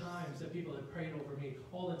 all the times that people had prayed over me,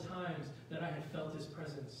 all the times that I had felt His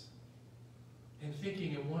presence. And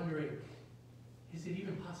thinking and wondering, is it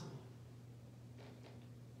even possible?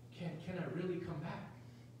 Can I really come back?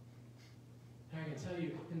 And I can tell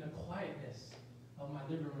you, in the quietness of my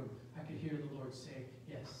living room, I could hear the Lord say,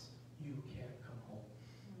 yes, you can come home.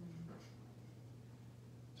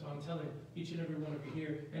 So I'm telling each and every one of you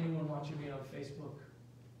here, anyone watching me on Facebook,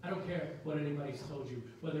 I don't care what anybody's told you,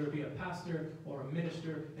 whether it be a pastor or a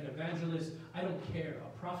minister, an evangelist, I don't care,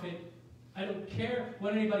 a prophet, I don't care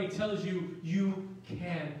what anybody tells you, you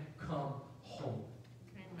can come home.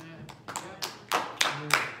 Amen.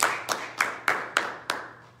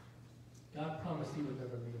 God promised He would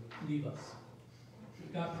never leave us.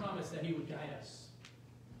 God promised that He would guide us.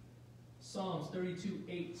 Psalms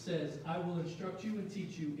 32:8 says, I will instruct you and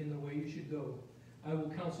teach you in the way you should go. I will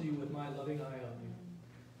counsel you with my loving eye on you.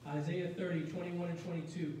 Isaiah 30:21 and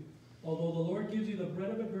 22. Although the Lord gives you the bread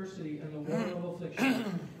of adversity and the water of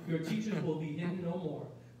affliction, your teachers will be hidden no more.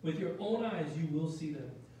 With your own eyes you will see them.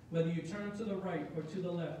 Whether you turn to the right or to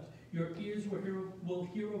the left, your ears will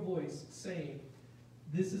hear a voice saying,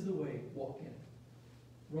 this is the way, walk in.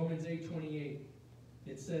 Romans 8:28.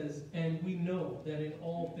 It says, and we know that in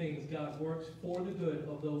all things God works for the good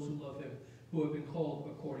of those who love Him, who have been called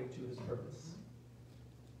according to His purpose.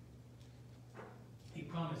 He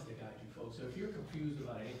promised to guide you, folks. So if you're confused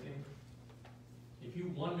about anything, if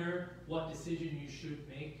you wonder what decision you should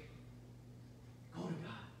make, go to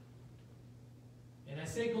God. And I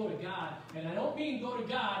say go to God, and I don't mean go to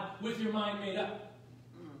God with your mind made up.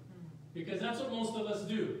 Because that's what most of us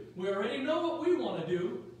do. We already know what we want to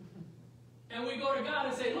do, and we go to God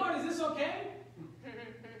and say, Lord, is this okay?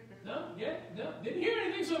 No? Yeah? No? Didn't hear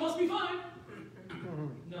anything, so it must be fine.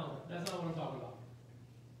 No, that's not what I'm talking about.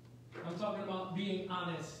 being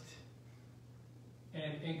honest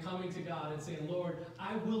and coming to God and saying, Lord,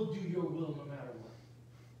 I will do your will no matter what.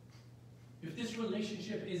 If this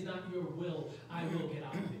relationship is not your will, I will get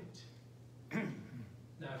out of it.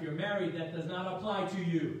 Now, if you're married, that does not apply to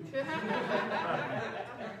you.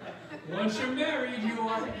 Once you're married,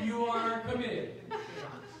 you are committed.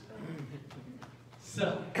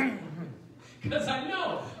 So, because I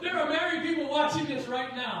know there are married people watching this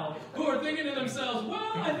right now who are thinking to themselves,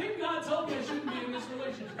 well, I think God told me I shouldn't be in this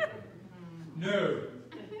relationship. No.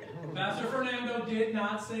 Pastor Fernando did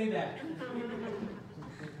not say that.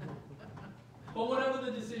 But whatever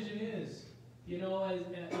the decision is, you know,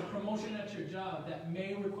 a promotion at your job that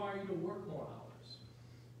may require you to work more hours,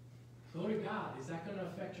 go to God. Is that going to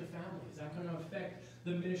affect your family? Is that going to affect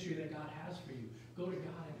the ministry that God has for you? Go to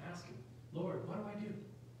God and ask Him, Lord, what do I do?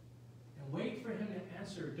 And wait for Him to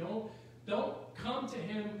answer. Don't come to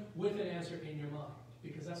Him with an answer in your mind,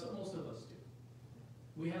 because that's what most of us do.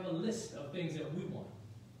 We have a list of things that we want.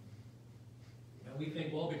 And we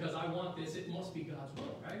think, well, because I want this, it must be God's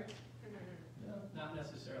will, right? No, not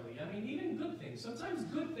necessarily. I mean, even good things. Sometimes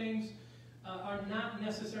good things are not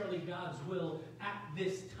necessarily God's will at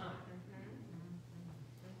this time.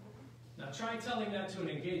 Now, try telling that to an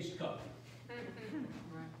engaged couple.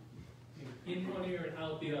 In one ear and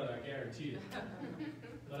out the other, I guarantee you.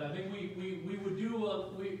 But I think we would do,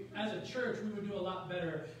 as a church, we would do a lot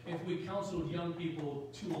better if we counseled young people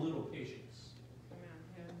to a little patience.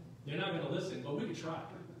 They're not going to listen, but we could try.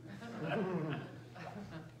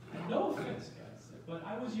 No offense, guys, but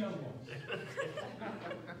I was young once.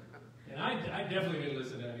 And I definitely didn't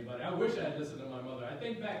listen to anybody. I wish I had listened to my mother. I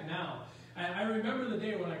think back now, I remember the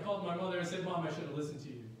day when I called my mother and said, Mom, I should have listened to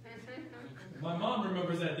you. My mom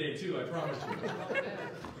remembers that day too, I promise you.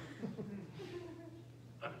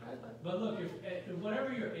 But look, if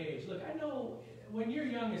whatever your age, look, I know when you're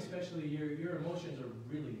young especially, your emotions are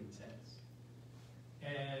really intense.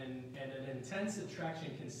 And an intense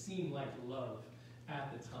attraction can seem like love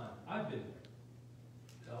at the time. I've been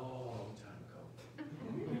there a long time ago.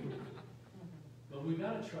 But we've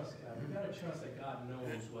got to trust God. We've got to trust that God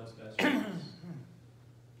knows what's best for us.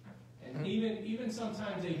 And even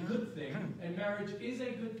sometimes a good thing, and marriage is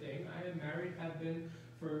a good thing. I am married, have been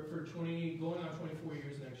for 20, going on 24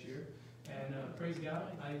 years next year. And praise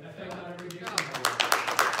God. I thank God every day for my wife.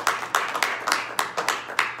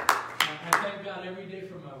 I thank God every day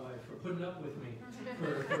for my wife for putting up with me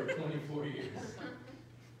for 24 years.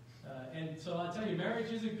 And so I'll tell you,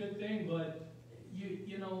 marriage is a good thing, but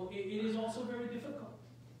you know, it is also very difficult.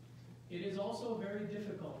 It is also a very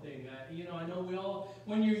difficult thing. You know, I know we all,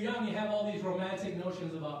 when you're young, you have all these romantic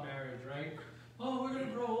notions about marriage, right? Oh, we're going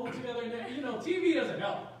to grow old together. You know, TV doesn't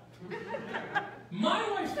help. My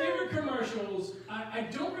wife's favorite commercials, I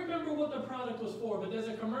don't remember what the product was for, but there's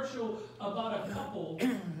a commercial about a couple,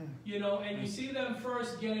 you know, and you see them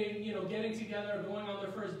first getting together, going on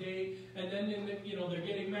their first date, and then, you know, they're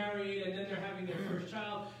getting married, and then they're having their first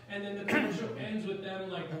child, and then the commercial ends with them,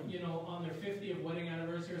 like, you know, on their 50th wedding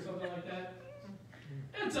anniversary or something like that.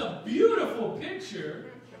 It's a beautiful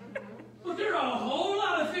picture, but there are a whole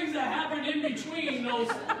lot of things that happen in between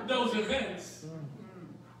those events.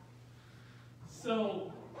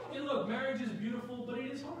 So, look, marriage is beautiful, but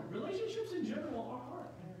it is hard. Relationships in general are hard.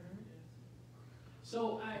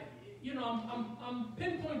 So, I'm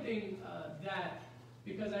pinpointing that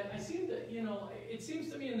because I seem to, you know, it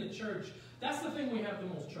seems to me in the church, that's the thing we have the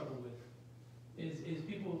most trouble with, is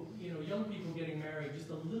people, you know, young people getting married just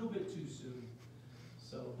a little bit too soon.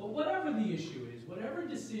 So, but whatever the issue is, whatever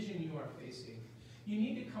decision you are facing, you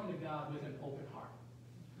need to come to God with an open heart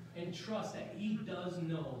and trust that He does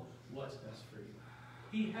know what's best for you.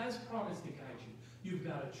 He has promised to guide you. You've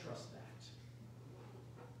got to trust that.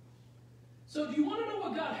 So do you want to know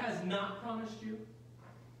what God has not promised you?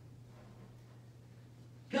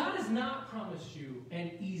 God has not promised you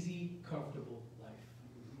an easy, comfortable life.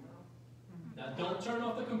 Now don't turn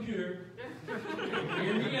off the computer.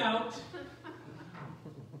 Hear me out.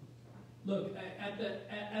 Look,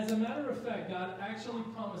 as a matter of fact, God actually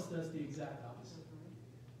promised us the exact opposite.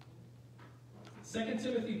 2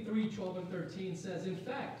 Timothy 3:12 and 13 says, in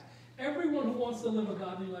fact, everyone who wants to live a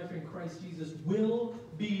godly life in Christ Jesus will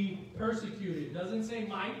be persecuted. It doesn't say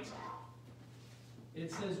might.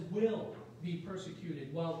 It says will be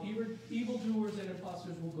persecuted, while evildoers and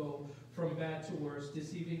impostors will go from bad to worse,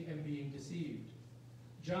 deceiving and being deceived.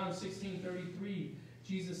 John 16:33,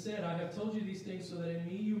 Jesus said, I have told you these things so that in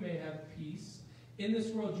me you may have peace. In this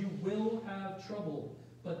world you will have trouble,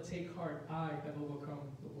 but take heart, I have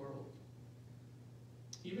overcome the world.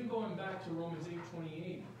 Even going back to Romans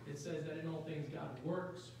 8:28, it says that in all things God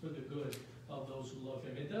works for the good of those those who love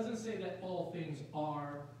him. It doesn't say that all things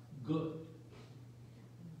are good.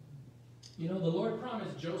 You know, the Lord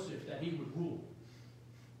promised Joseph that he would rule.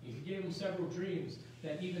 He gave him several dreams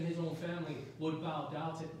that even his own family would bow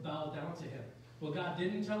down to him. What God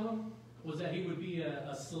didn't tell him was that he would be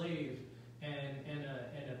a slave and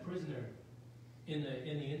a prisoner in the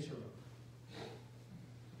interim.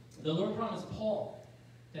 The Lord promised Paul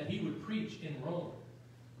that he would preach in Rome.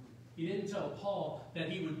 He didn't tell Paul that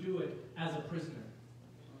he would do it as a prisoner.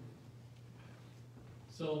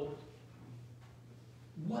 So,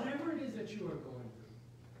 whatever it is that you are going through,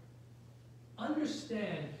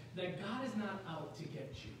 understand that God is not out to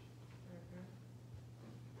get you.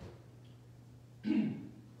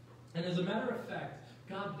 And as a matter of fact,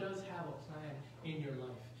 God does have a plan in your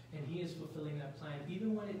life, and he is fulfilling that plan,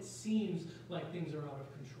 even when it seems like things are out of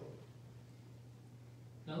control.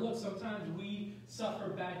 Now look, sometimes we suffer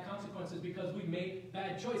bad consequences because we make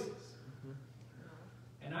bad choices.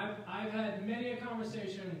 And I've had many a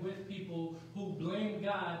conversation with people who blame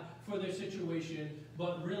God for their situation,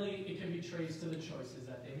 but really it can be traced to the choices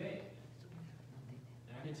that they made.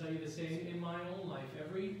 And I can tell you the same in my own life.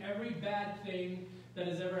 Every bad thing that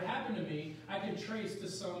has ever happened to me, I can trace to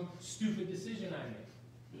some stupid decision I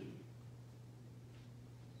made.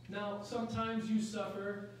 Now, sometimes you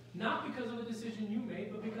suffer not because of a decision you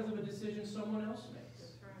made, but because of a decision someone else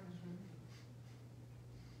makes.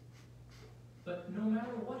 But no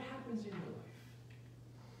matter what happens in your life,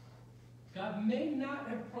 God may not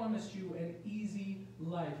have promised you an easy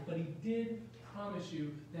life, but he did promise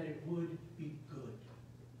you that it would be good.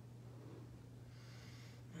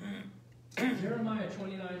 Jeremiah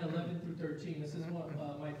 29:11-13. This is one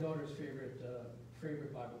my daughter's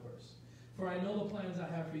favorite Bible verse. For I know the plans I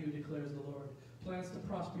have for you, declares the Lord. Plans to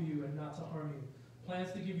prosper you and not to harm you.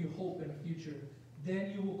 Plans to give you hope and a future.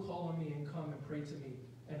 Then you will call on me and come and pray to me,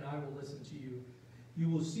 and I will listen to you. You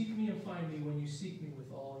will seek me and find me when you seek me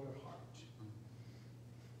with all your heart.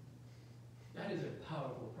 That is a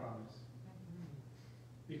powerful promise.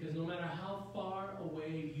 Because no matter how far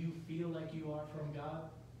away you feel like you are from God,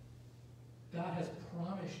 God has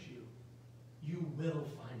promised you, you will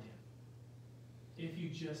find him. If you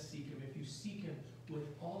just seek him. If you seek him with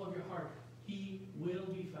all of your heart, he will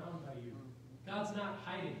be found by you. God's not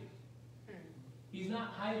hiding. He's not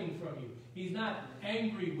hiding from you. He's not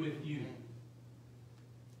angry with you.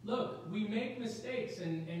 Look, we make mistakes,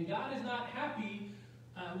 and God is not happy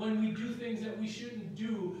when we do things that we shouldn't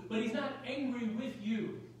do, but he's not angry with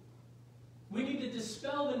you. We need to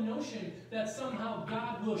dispel the notion that somehow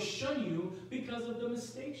God will shun you because of the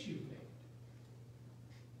mistakes you've made.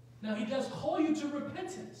 Now, he does call you to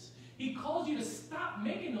repentance. He calls you to stop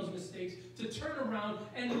making those mistakes, to turn around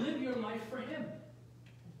and live your life for him.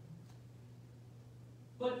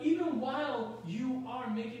 But even while you are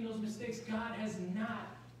making those mistakes, God has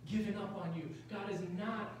not given up on you. God has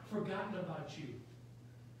not forgotten about you.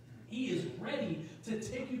 He is ready to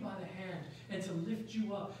take you by the hand and to lift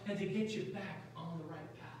you up and to get you back on the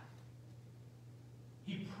right path.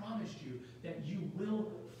 He promised you that you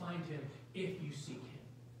will find him if you seek him.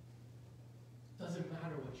 Doesn't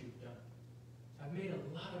matter what you've done. I've made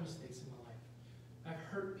a lot of mistakes in my life. I've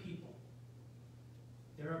hurt people.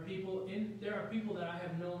 There are people that I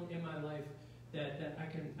have known in my life that I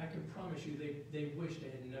can promise you they wish they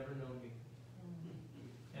had never known me.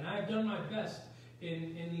 And I've done my best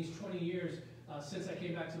in these 20 years since I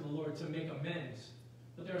came back to the Lord to make amends.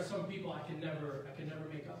 But there are some people I can never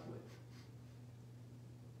make up with.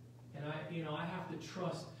 And I have to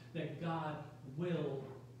trust that God will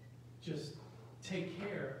just take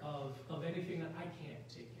care of anything that I can't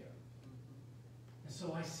take care of. And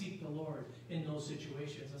so I seek the Lord in those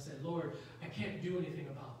situations. I said, Lord, I can't do anything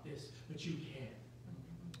about this, but you can.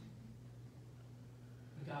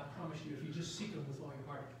 And God promised you, if you just seek him with all your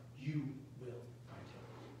heart, you will find him.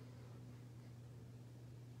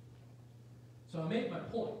 So I made my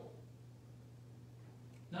point.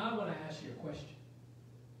 Now I want to ask you a question.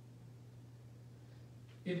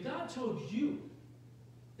 If God told you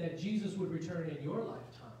that Jesus would return in your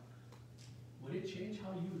lifetime, would it change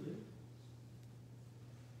how you live?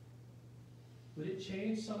 Would it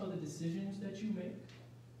change some of the decisions that you make?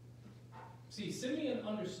 See, Simeon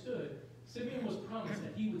understood. Simeon was promised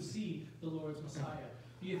that he would see the Lord's Messiah.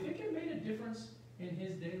 Do you think it made a difference in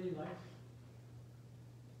his daily life?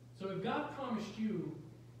 So if God promised you,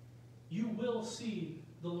 you will see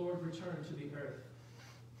the Lord return to the earth,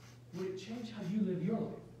 would it change how you live your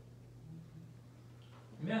life?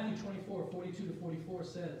 Matthew 24:42-44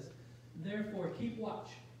 says, Therefore keep watch,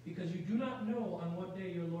 because you do not know on what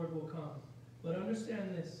day your Lord will come. But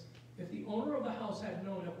understand this, if the owner of the house had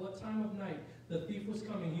known at what time of night the thief was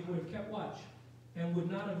coming, he would have kept watch and would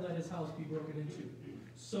not have let his house be broken into.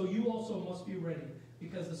 So you also must be ready,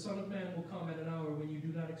 because the Son of Man will come at an hour when you do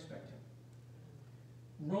not expect him.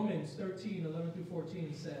 Romans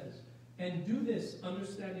 13:11-14 says, and do this,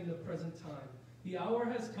 understanding the present time. The hour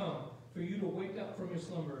has come for you to wake up from your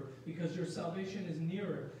slumber, because your salvation is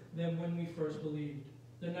nearer than when we first believed.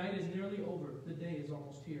 The night is nearly over, the day is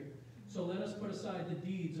almost here. So let us put aside the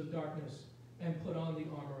deeds of darkness and put on the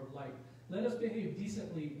armor of light. Let us behave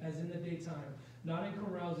decently as in the daytime, not in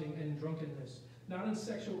carousing and drunkenness, not in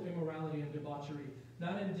sexual immorality and debauchery,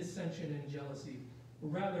 not in dissension and jealousy.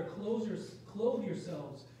 Rather, clothe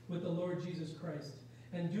yourselves with the Lord Jesus Christ,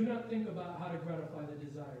 and do not think about how to gratify the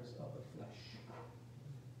desires of the flesh.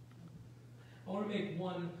 I want to make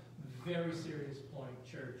one very serious point,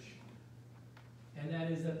 church, and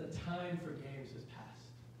that is that the time for games has passed.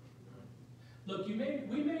 Look, we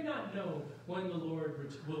may not know when the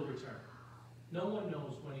Lord will return. No one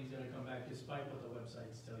knows when he's going to come back, despite what the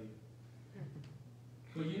websites tell you.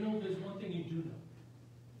 But you know, there's one thing you do know.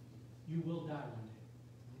 You will die one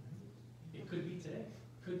day. It could be today,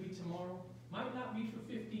 could be tomorrow, might not be for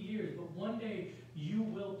 50 years, but one day you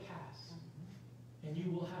will pass, and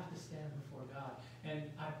you will have to stand before God. And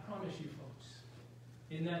I promise you, folks,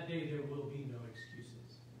 in that day there will be no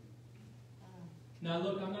excuses. Now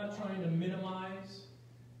look, I'm not trying to minimize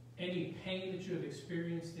any pain that you have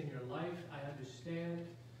experienced in your life. I understand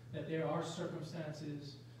that there are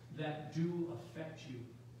circumstances that do affect you.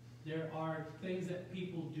 There are things that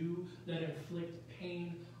people do that inflict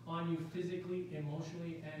pain on you physically,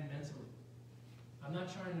 emotionally, and mentally. I'm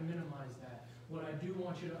not trying to minimize that. What I do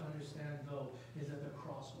want you to understand, though, is that the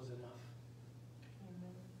cross was enough.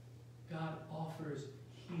 God offers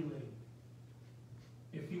healing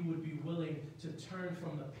if you would be willing to turn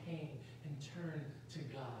from the pain and turn to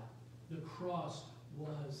God. The cross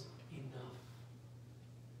was enough.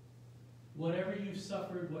 Whatever you've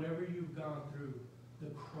suffered, whatever you've gone through, the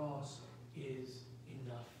cross is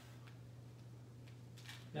enough.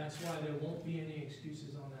 That's why there won't be any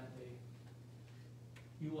excuses on that day.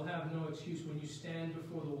 You will have no excuse when you stand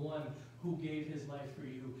before the one who gave his life for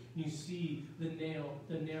you. And you see the nail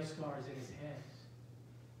scars in his hands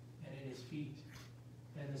and in his feet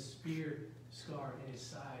and the spear scar in his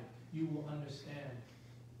side. You will understand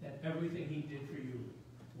that everything he did for you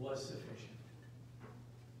was sufficient.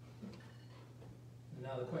 And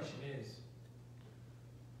now the question is,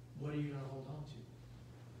 what are you going to hold on to?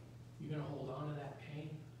 You're going to hold on to that pain?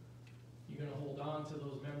 You're going to hold on to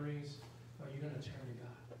those memories? Or are you going to turn to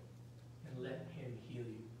God and let him heal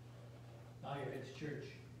you? Bow your heads, church.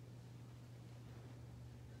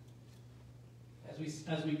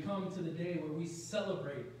 As we come to the day where we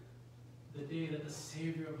celebrate the day that the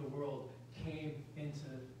Savior of the world came into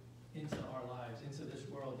our lives, into this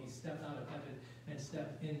world. He stepped out of heaven and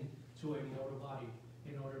stepped into a mortal body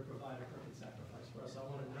in order to provide a perfect sacrifice for us. I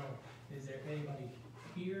want to know, is there anybody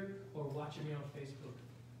here or watching me on Facebook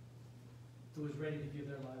who is ready to give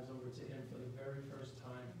their lives over to him for the very first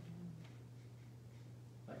time?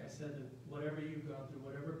 Like I said, whatever you've gone through,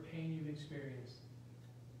 whatever pain you've experienced,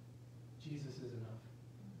 Jesus is enough.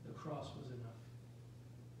 The cross was enough.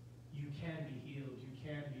 You can be healed. You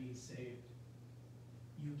can be saved.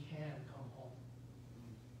 You can come home.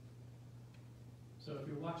 So if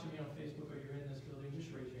you're watching me on Facebook or you're in this building,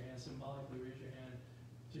 just raise your hand. Symbolically raise your hand.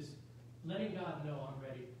 Just letting God know I'm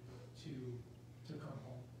ready to come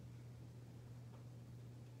home.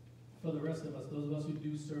 For the rest of us, those of us who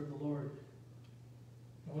do serve the Lord,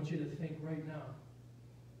 I want you to think right now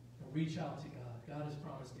and reach out to God. God has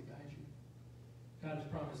promised to guide you. God has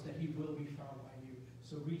promised that he will be found by you.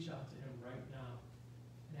 So reach out to him right now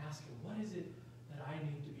and ask him, what is it that I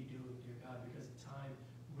need to be doing, dear God, because the time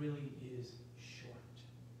really is short.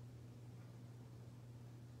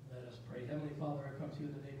 Let us pray. Heavenly Father, I come to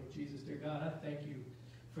you in the name of Jesus. Dear God, I thank you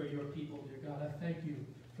for your people, dear God. I thank you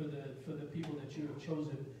for the people that you have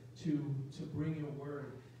chosen to bring your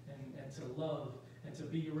word and to love and to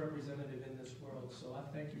be your representative in this world. So I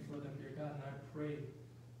thank you for them, dear God, and I pray,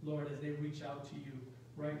 Lord, as they reach out to you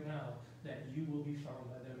right now, that you will be found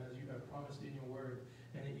by them as you have promised in your word,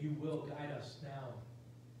 and that you will guide us now.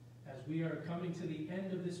 As we are coming to the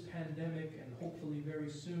end of this pandemic, and hopefully very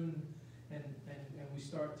soon, and we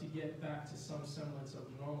start to get back to some semblance of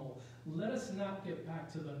normal, let us not get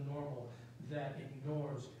back to the normal that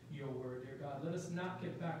ignores your word, dear God. Let us not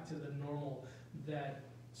get back to the normal that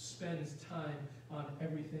spends time on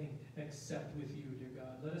everything except with you, dear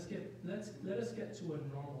God. Let us get to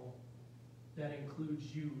a normal that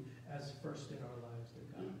includes you as first in our lives, dear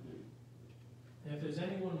God. And if there's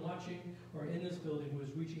anyone watching or in this building who is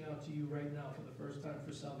reaching out to you right now for the first time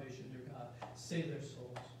for salvation, dear God, save their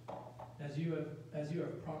souls. As you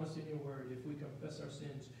have promised in your word, if we confess our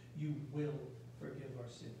sins, you will forgive our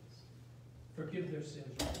sins. Forgive their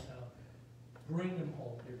sins right now. Bring them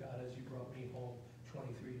home, dear God, as you brought me home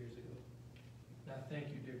 23 years ago. Now, thank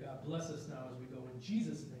you, dear God. Bless us now as we go in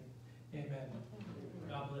Jesus' name. Amen.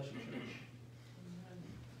 God bless you, church.